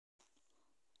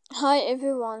Hi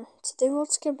everyone, today we'll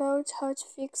talk about how to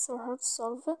fix or how to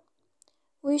solve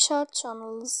Wechat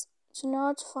channels. To know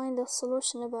how to find a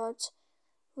solution about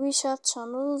Wechat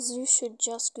channels, you should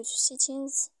just go to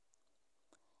settings.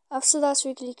 After that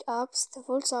we click apps,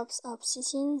 default apps, app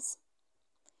settings.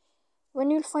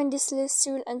 When you'll find this list,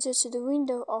 you will enter to the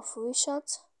window of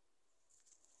Wechat.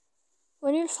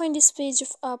 When you'll find this page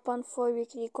of app info, we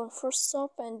click on first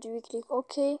stop and we click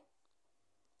OK.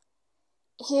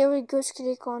 Here we go to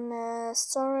click on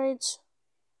storage.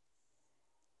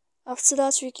 After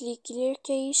that we click clear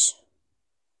cache.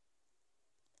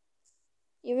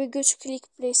 Here we go to click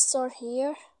Play Store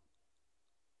here.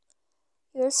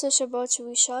 You will search about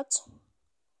Wechat.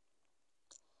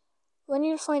 When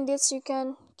you find it, you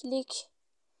can click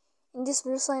in this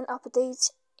blue sign update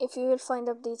if you will find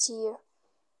update here.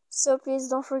 So please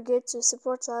don't forget to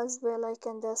support us by like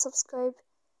and subscribe.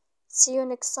 See you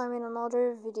next time in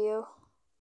another video.